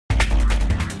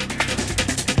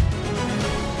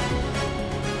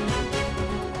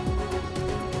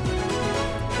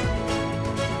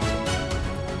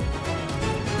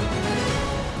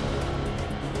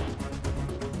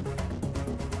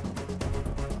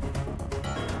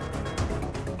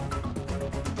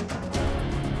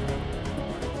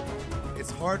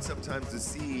hard sometimes to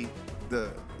see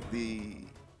the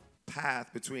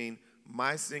path between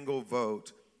my single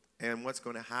vote and what's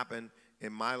going to happen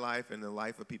in my life and the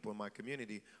life of people in my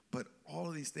community. But all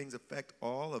of these things affect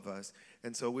all of us.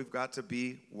 And so we've got to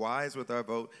be wise with our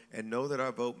vote and know that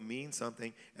our vote means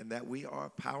something and that we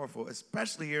are powerful,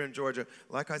 especially here in Georgia.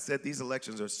 Like I said, these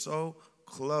elections are so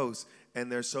close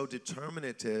and they're so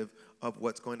determinative of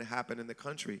what's going to happen in the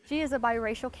country. She is a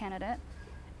biracial candidate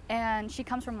and she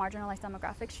comes from marginalized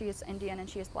demographics. She is Indian and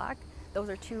she is Black. Those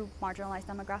are two marginalized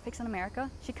demographics in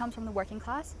America. She comes from the working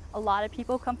class. A lot of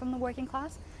people come from the working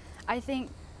class. I think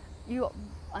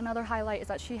another highlight is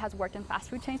that she has worked in fast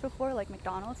food chains before, like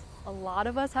McDonald's. A lot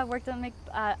of us have worked in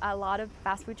a lot of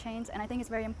fast food chains, and I think it's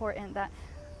very important that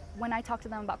when I talk to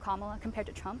them about Kamala compared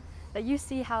to Trump, that you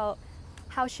see how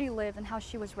she lived and how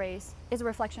she was raised is a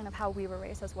reflection of how we were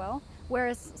raised as well.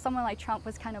 Whereas someone like Trump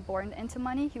was kind of born into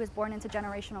money, he was born into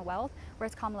generational wealth,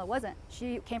 whereas Kamala wasn't.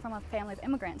 She came from a family of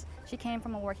immigrants. She came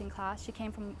from a working class. She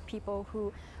came from people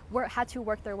who had to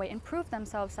work their way and prove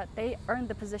themselves that they earned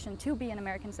the position to be an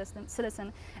American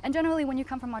citizen. And generally, when you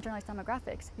come from marginalized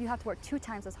demographics, you have to work 2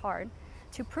 times as hard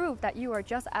to prove that you are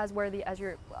just as worthy as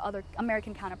your other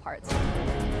American counterparts.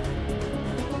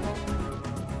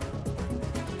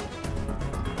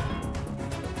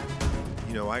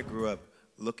 You know, I grew up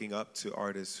looking up to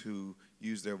artists who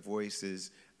use their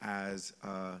voices as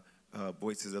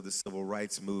voices of the civil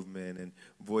rights movement and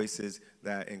voices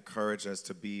that encourage us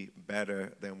to be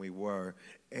better than we were.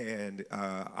 And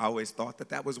I always thought that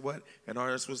that was what an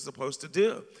artist was supposed to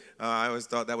do. I always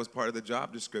thought that was part of the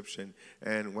job description.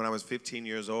 And when I was 15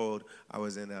 years old, I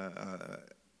was in a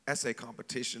essay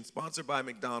competition sponsored by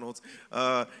McDonald's,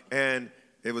 and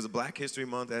it was a Black History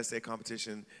Month essay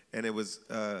competition, and it was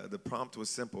the prompt was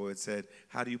simple. It said,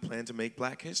 "How do you plan to make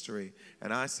Black history?"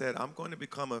 And I said, "I'm going to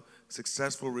become a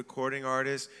successful recording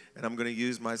artist, and I'm going to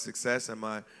use my success and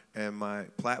my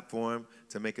platform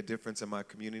to make a difference in my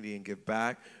community and give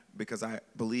back," because I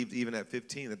believed even at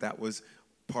 15 that that was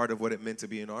part of what it meant to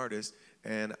be an artist,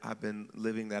 and I've been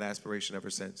living that aspiration ever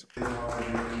since.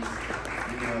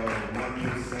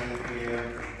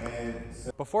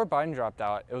 Before Biden dropped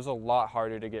out, it was a lot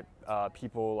harder to get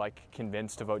people like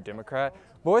convinced to vote Democrat.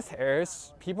 But with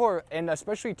Harris, people are, and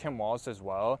especially Tim Walz as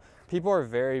well, people are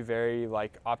very, very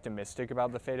like optimistic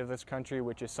about the fate of this country,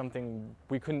 which is something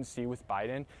we couldn't see with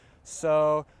Biden.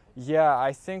 So yeah,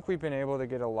 I think we've been able to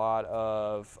get a lot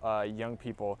of young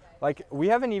people. Like, we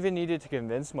haven't even needed to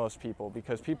convince most people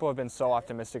because people have been so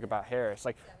optimistic about Harris.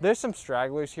 Like, there's some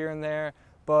stragglers here and there,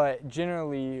 but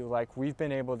generally, like, we've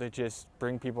been able to just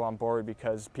bring people on board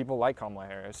because people like Kamala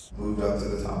Harris. Moved up to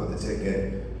the top of the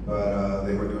ticket, but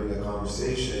they were doing a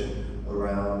conversation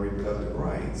around reproductive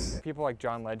rights. People like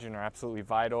John Legend are absolutely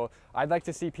vital. I'd like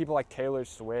to see people like Taylor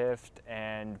Swift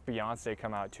and Beyonce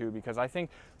come out too, because I think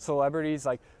celebrities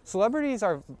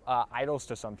are idols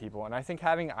to some people, and I think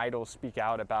having idols speak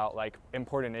out about like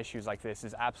important issues like this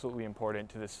is absolutely important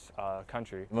to this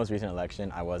country. The most recent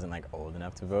election, I wasn't like old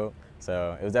enough to vote,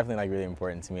 so it was definitely like really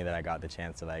important to me that I got the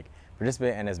chance to like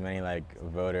participate in as many like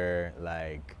voter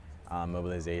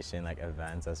mobilization like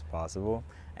events as possible.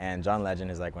 And John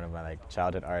Legend is like one of my like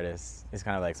childhood artists. It's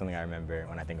kind of like something I remember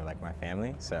when I think of like my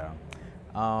family. So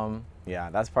yeah,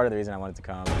 that's part of the reason I wanted to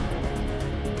come.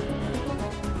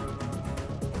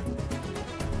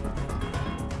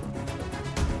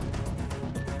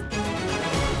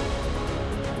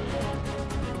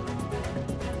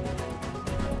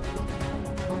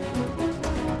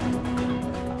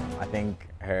 I think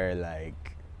her like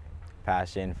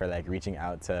passion for like reaching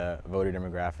out to voter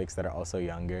demographics that are also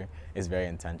younger is very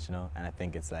intentional, and I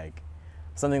think it's like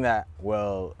something that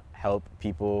will help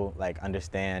people like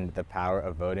understand the power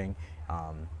of voting.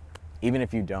 Even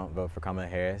if you don't vote for Kamala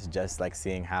Harris, just like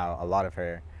seeing how a lot of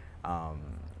her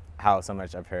how so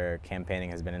much of her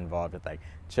campaigning has been involved with like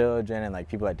children and like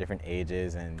people at different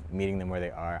ages and meeting them where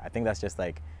they are. I think that's just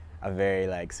like a very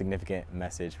like significant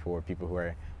message for people who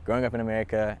are growing up in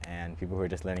America and people who are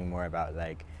just learning more about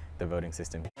like the voting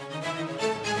system.